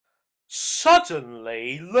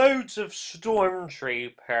Suddenly, loads of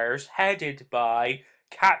stormtroopers headed by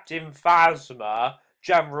Captain Phasma,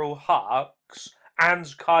 General Hux, and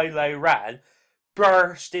Kylo Ren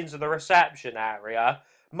burst into the reception area,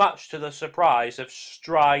 much to the surprise of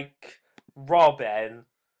Strike, Robin,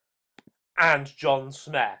 and John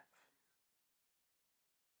Smith.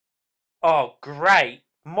 Oh, great!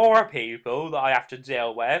 More people that I have to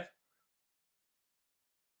deal with.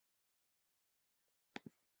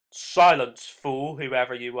 Silence, fool,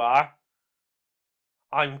 whoever you are.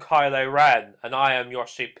 I'm Kylo Ren, and I am your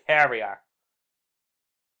superior.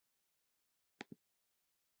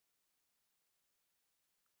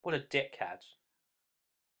 What a dickhead.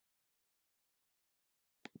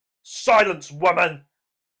 Silence, woman!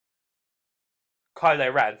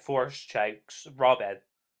 Kylo Ren force chokes Robin.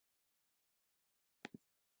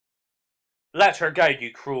 Let her go,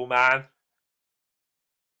 you cruel man.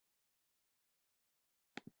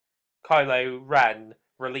 Kylo Ren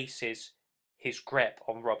releases his grip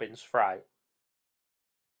on Robin's throat.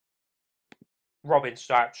 Robin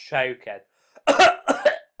starts choking.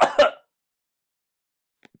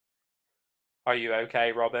 Are you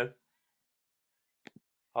okay, Robin?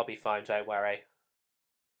 I'll be fine, don't worry.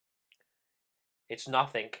 It's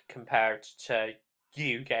nothing compared to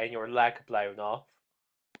you getting your leg blown off.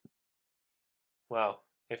 Well,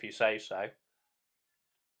 if you say so.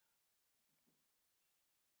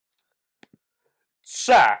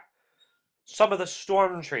 Sir, some of the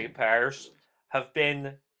stormtroopers have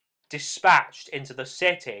been dispatched into the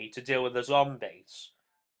city to deal with the zombies.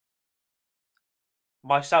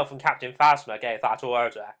 Myself and Captain Phasma gave that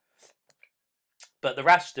order. But the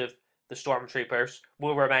rest of the stormtroopers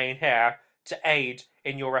will remain here to aid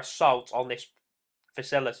in your assault on this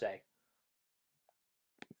facility.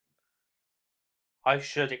 I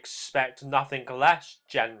should expect nothing less,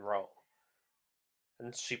 General.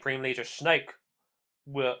 And Supreme Leader Snoke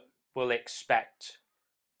will expect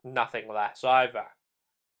nothing less either.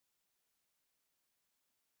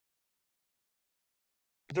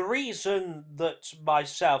 The reason that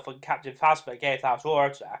myself and Captain Phasma gave that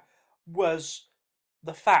order was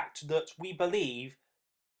the fact that we believe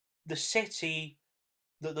the city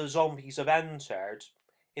that the zombies have entered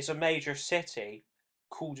is a major city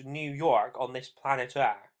called New York on this planet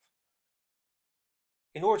Earth.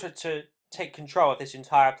 In order to take control of this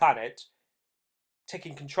entire planet,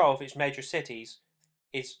 taking control of its major cities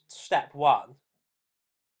is step one.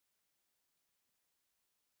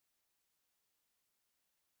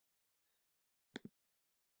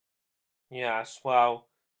 Yes, well,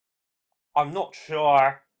 I'm not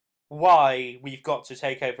sure why we've got to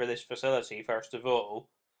take over this facility, first of all,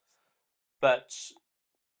 but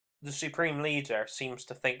the Supreme Leader seems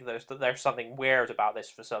to think that there's something weird about this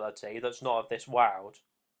facility that's not of this world.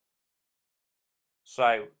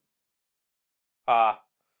 So,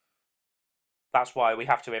 that's why we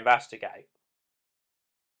have to investigate.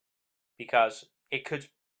 Because it could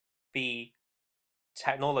be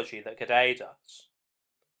technology that could aid us.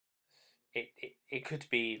 It could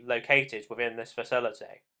be located within this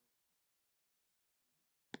facility.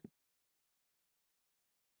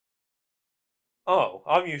 Oh,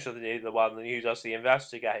 I'm usually the one who does the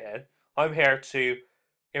investigating. I'm here to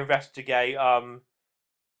investigate the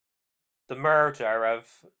murder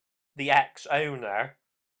of the ex-owner,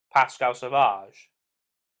 Pascal Savage.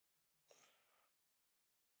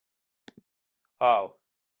 Oh,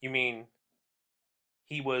 you mean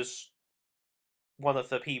he was one of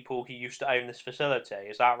the people who used to own this facility,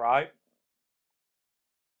 is that right?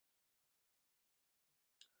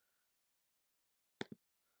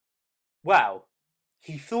 Well,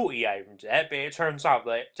 he thought he owned it, but it turns out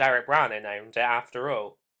that Derek Brannon owned it after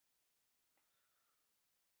all.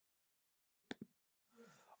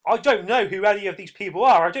 I don't know who any of these people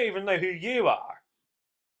are. I don't even know who you are.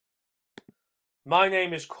 My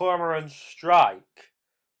name is Cormoran Strike.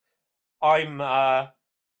 I'm a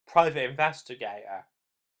private investigator.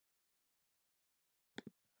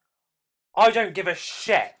 I don't give a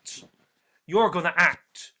shit. You're gonna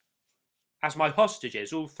act as my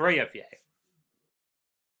hostages, all three of you.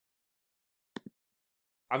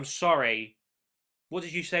 I'm sorry. What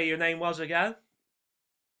did you say your name was again?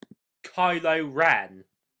 Kylo Ren.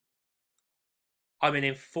 I'm an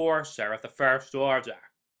enforcer of the First Order.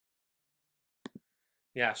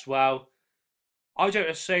 Yes, well, I don't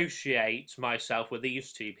associate myself with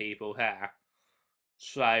these two people here.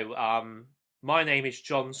 So, my name is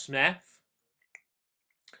John Smith.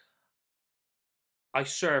 I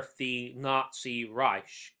served the Nazi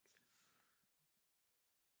Reich.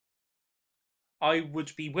 I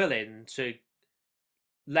would be willing to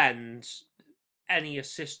lend any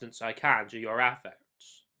assistance I can to your efforts.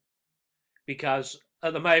 Because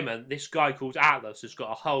at the moment, this guy called Atlas has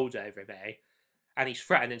got a hold over me, and he's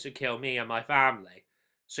threatening to kill me and my family.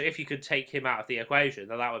 So if you could take him out of the equation,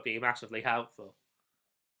 then that would be massively helpful.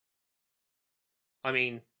 I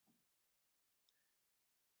mean,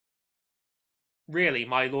 really,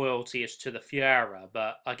 my loyalty is to the Führer,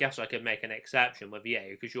 but I guess I could make an exception with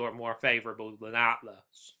you, because you're more favourable than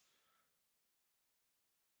Atlas.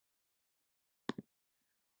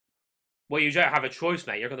 Well, you don't have a choice,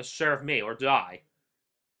 mate. You're going to serve me or die.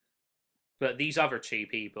 But these other two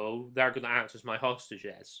people, they're going to act as my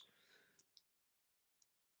hostages.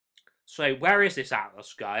 So where is this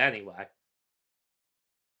Atlas guy, anyway?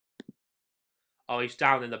 Oh, he's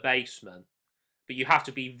down in the basement. But you have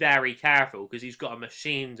to be very careful, because he's got a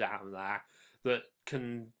machine down there that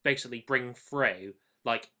can basically bring through,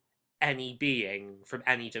 like, any being from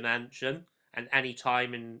any dimension and any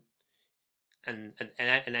time and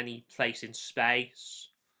any place in space.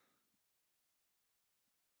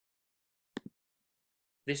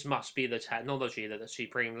 This must be the technology that the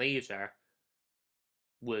Supreme Leader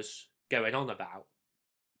was going on about.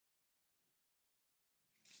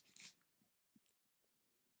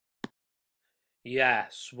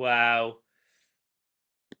 Yes, well,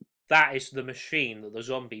 that is the machine that the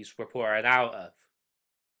zombies were pouring out of.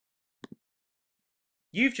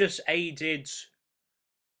 You've just aided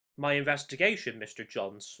my investigation, Mr.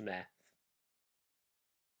 John Smith.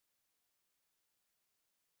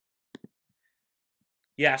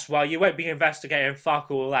 Yes, well, you won't be investigating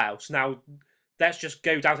fuck all else. Now, let's just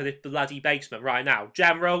go down to this bloody basement right now.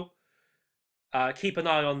 General, keep an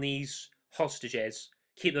eye on these hostages.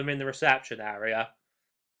 Keep them in the reception area.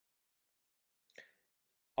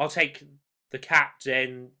 I'll take the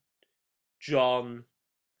captain, John,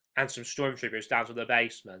 and some stormtroopers down to the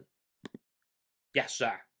basement. Yes,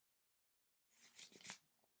 sir.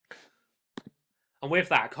 And with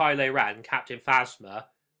that, Kylo Ren, Captain Phasma,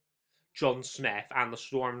 John Smith, and the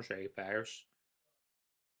stormtroopers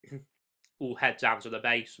all head down to the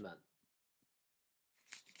basement.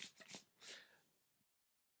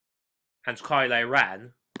 And Kylo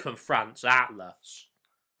Ren confronts Atlas.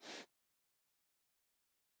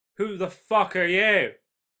 Who the fuck are you?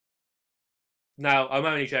 No, I'm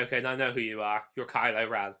only joking. I know who you are. You're Kylo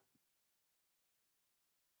Ren.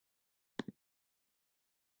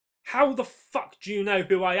 How the fuck do you know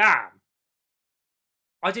who I am?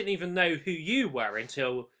 I didn't even know who you were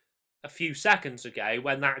until a few seconds ago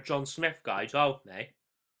when that John Smith guy told me.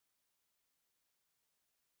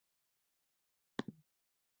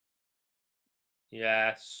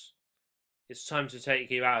 Yes. It's time to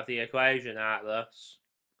take you out of the equation, Atlas.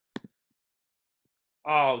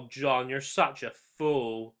 Oh, John, you're such a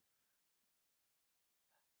fool.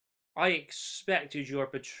 I expected your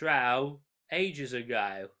betrayal ages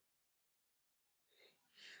ago.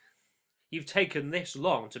 You've taken this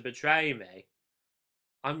long to betray me.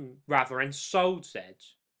 I'm rather insulted.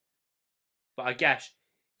 But I guess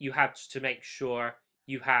you had to make sure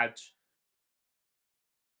you had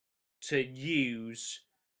to use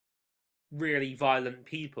really violent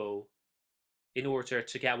people in order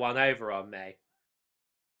to get one over on me.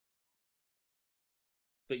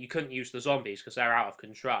 But you couldn't use the zombies because they're out of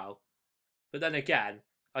control. But then again,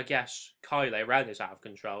 I guess Kylo Ren is out of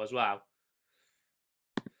control as well.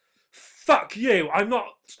 Fuck you! I'm not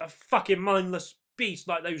a fucking mindless beast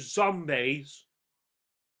like those zombies.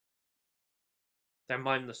 They're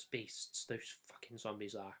mindless beasts, those fucking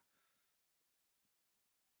zombies are.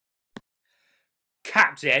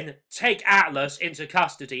 Captain, take Atlas into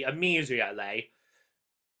custody immediately.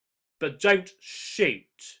 But don't shoot.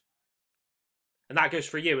 And that goes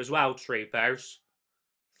for you as well, troopers.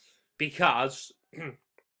 Because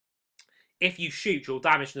if you shoot, you'll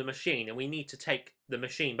damage the machine, and we need to take the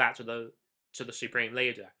machine back to the Supreme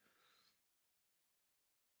Leader.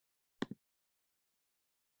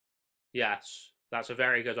 Yes, that's a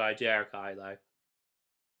very good idea, Kylo.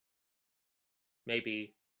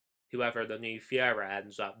 Maybe whoever the new Führer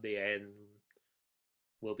ends up being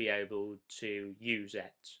will be able to use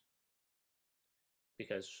it.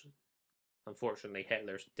 Because, unfortunately,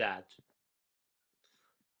 Hitler's dead.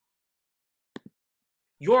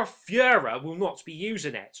 Your Führer will not be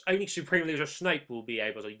using it. Only Supreme Leader Snoke will be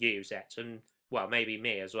able to use it. And, well, maybe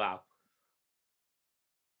me as well.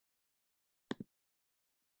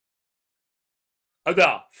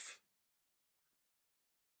 Enough!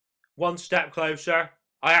 One step closer.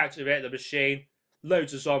 I activate the machine.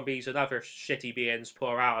 Loads of zombies and other shitty beings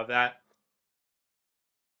pour out of it.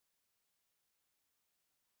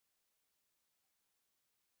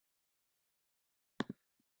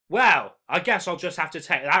 Well, I guess I'll just have to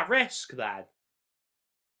take that risk then.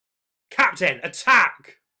 Captain,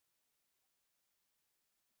 attack!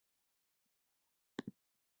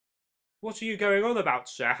 What are you going on about,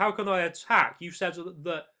 sir? How can I attack? You said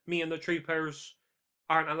that me and the troopers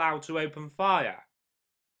aren't allowed to open fire.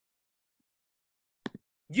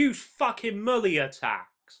 Use fucking melee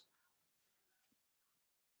attacks!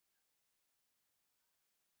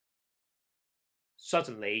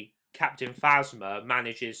 Suddenly, Captain Phasma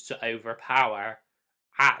manages to overpower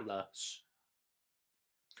Atlas,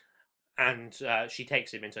 and she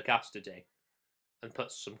takes him into custody and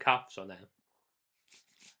puts some cuffs on him.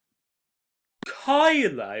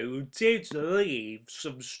 Kylo did leave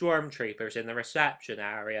some stormtroopers in the reception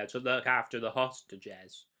area to look after the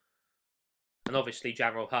hostages. And obviously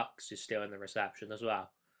General Hux is still in the reception as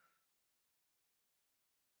well.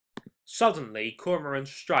 Suddenly, Cormoran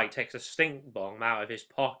Strike takes a stink bomb out of his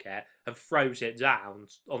pocket and throws it down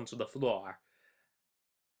onto the floor.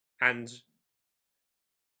 And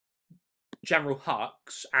General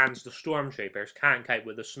Hux and the stormtroopers can't cope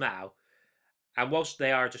with the smell. And whilst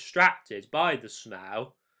they are distracted by the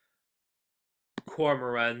smell,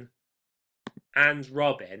 Cormoran and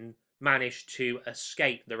Robin manage to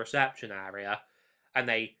escape the reception area, and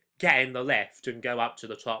they get in the lift and go up to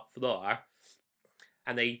the top floor,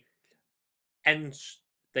 and they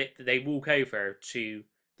walk over to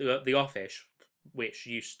the office which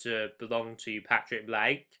used to belong to Patrick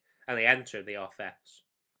Blake, and they enter the office.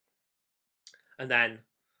 And then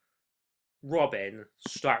Robin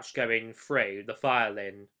starts going through the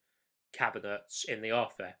filing cabinets in the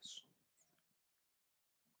office.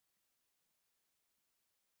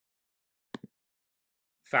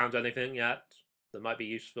 Found anything yet that might be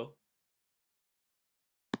useful?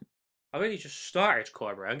 I've only just started,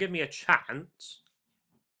 Cormoran. Give me a chance.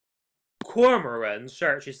 Cormoran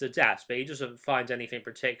searches the desk, but he doesn't find anything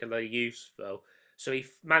particularly useful. So he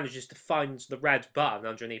manages to find the red button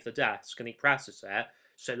underneath the desk, and he presses it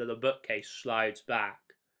so that the bookcase slides back.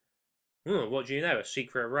 What do you know? A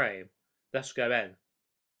secret room. Let's go in.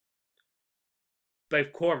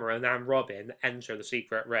 Both Cormoran and Robin enter the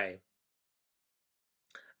secret room.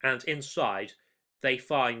 And inside, they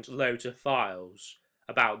find loads of files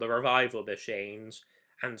about the revival machines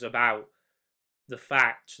and about the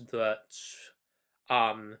fact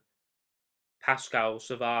that Pascal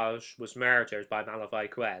Savage was murdered by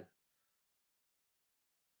Malavai Quinn.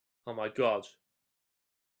 Oh my god.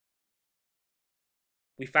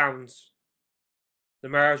 We found the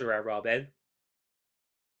murderer, Robin.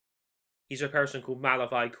 He's a person called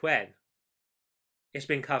Malavai Quinn. It's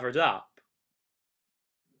been covered up.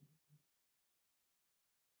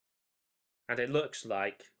 And it looks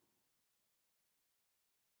like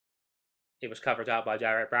it was covered up by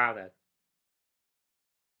Derek Browning.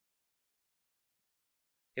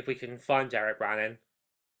 If we can find Derek Browning,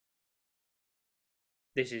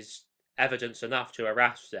 this is evidence enough to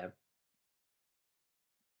arrest him.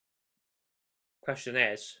 Question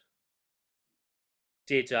is,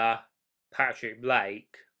 did Patrick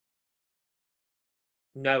Blake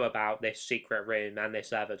know about this secret room and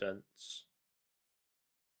this evidence?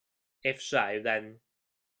 If so, then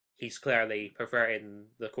he's clearly perverting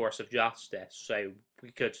the course of justice, so we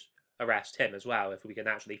could arrest him as well if we can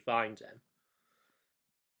actually find him.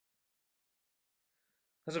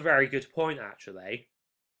 That's a very good point, actually.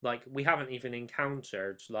 Like, we haven't even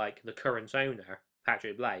encountered, like, the current owner,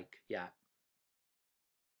 Patrick Blake, yet.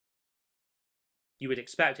 You would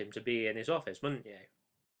expect him to be in his office, wouldn't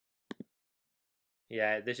you?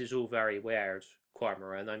 Yeah, this is all very weird,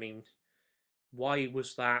 Cormoran. I mean, why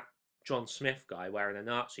was that John Smith guy wearing a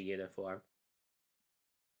Nazi uniform?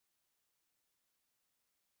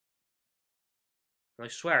 And I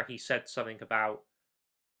swear he said something about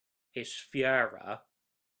his Führer,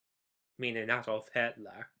 meaning Adolf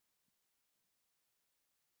Hitler.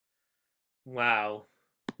 Wow.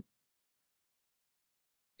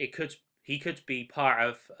 He could be part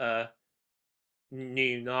of a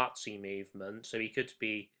new Nazi movement, so he could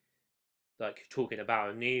be like talking about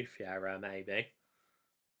a new Führer, maybe.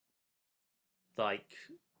 Like,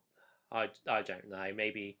 I don't know,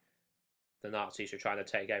 maybe the Nazis are trying to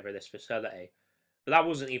take over this facility. But that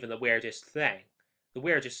wasn't even the weirdest thing. The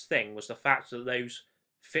weirdest thing was the fact that those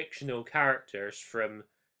fictional characters from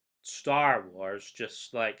Star Wars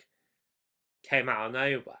just, like, came out of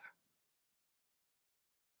nowhere.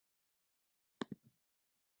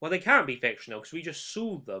 Well, they can't be fictional because we just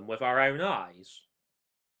saw them with our own eyes.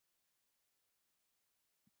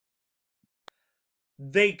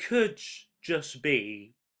 They could just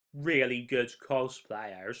be really good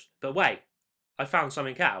cosplayers. But wait, I found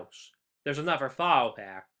something else. There's another file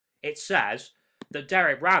here. It says that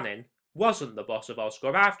Derek Browning wasn't the boss of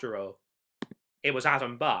Oscorp after all. It was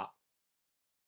Adam Buck.